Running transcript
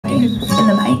in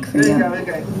the mic for you.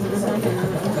 Okay.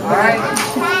 All right.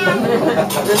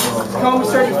 This is Takoma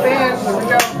Circus Band. Here we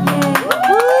go.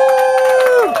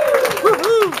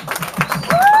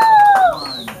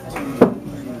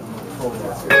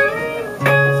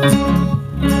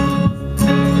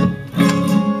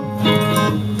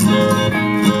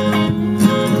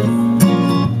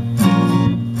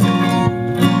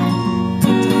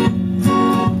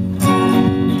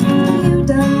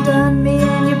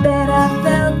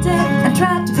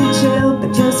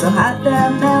 So hot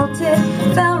that I melted,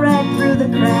 fell right through the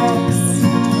cracks.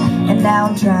 And now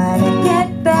I'm trying to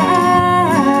get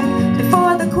back.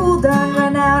 Before the cool done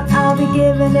run out, I'll be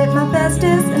giving it my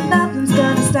bestest, and nothing's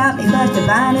gonna stop me but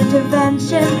divine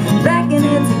intervention. Reckon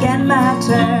it's again my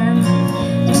turn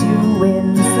to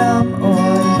win some or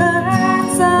learn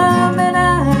some, and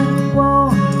I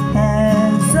won't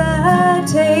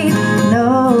hesitate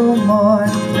no more,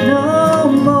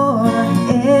 no more.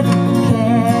 It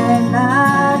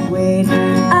cannot wait.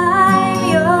 I'm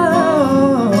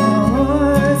yours.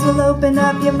 Well, open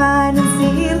up your mind and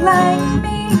see like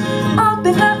me.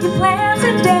 Open up your plans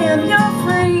and damn, you're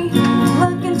free.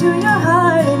 Look into your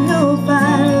heart and you'll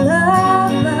find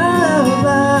love, love,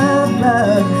 love,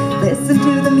 love. Listen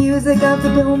to the music of the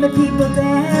boom and people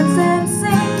dance and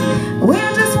sing.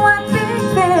 We're just one big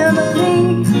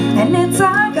family, and it's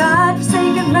our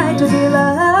God-forsaken right to be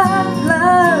loved,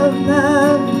 love,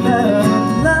 love,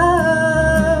 love,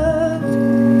 love.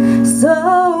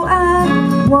 So I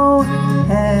won't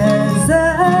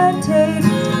hesitate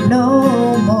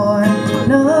no more,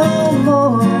 no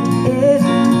more. It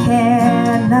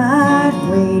cannot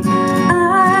wait.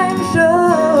 I'm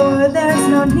sure there's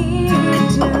no need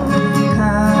to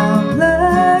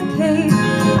complicate.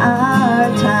 Our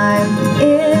time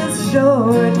is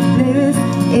short. This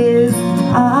is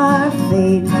our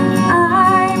fate.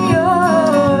 I'm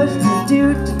yours.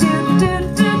 Do do do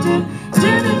do do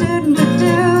do do do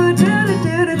do do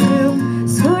do do.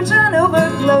 Scooch on over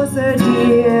closer,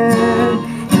 dear.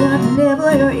 Gonna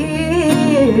nibble your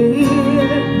ear.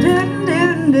 Do do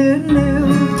do do.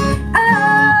 Oh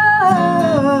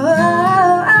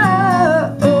oh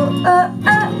oh oh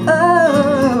oh oh.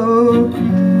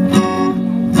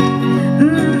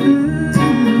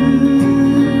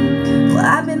 Well,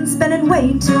 I've been spending way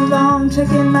too long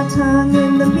checking my tongue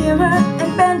in the mirror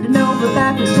and bending over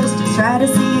backwards just to try to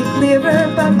see it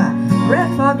clearer, but my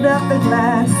breath fogged up the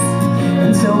glass,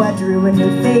 and so I drew a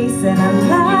new face and I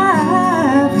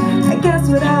laughed. I guess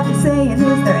what I'll be saying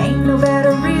is there ain't no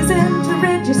better reason to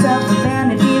rid yourself of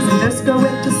vanities and just go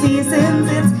with the seasons.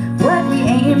 It's what we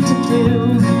aim to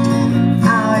do.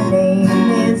 Our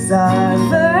name is our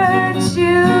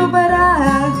virtue, but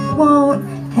I won't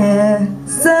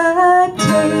hesitate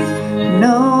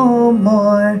no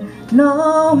more,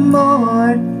 no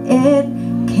more. It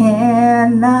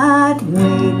cannot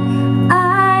wait.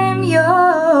 I'm yours.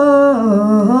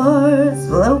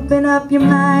 Well, open up your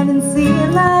mind and see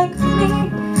like me.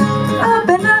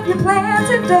 Open up your plans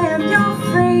and damn, you're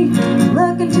free.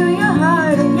 Look into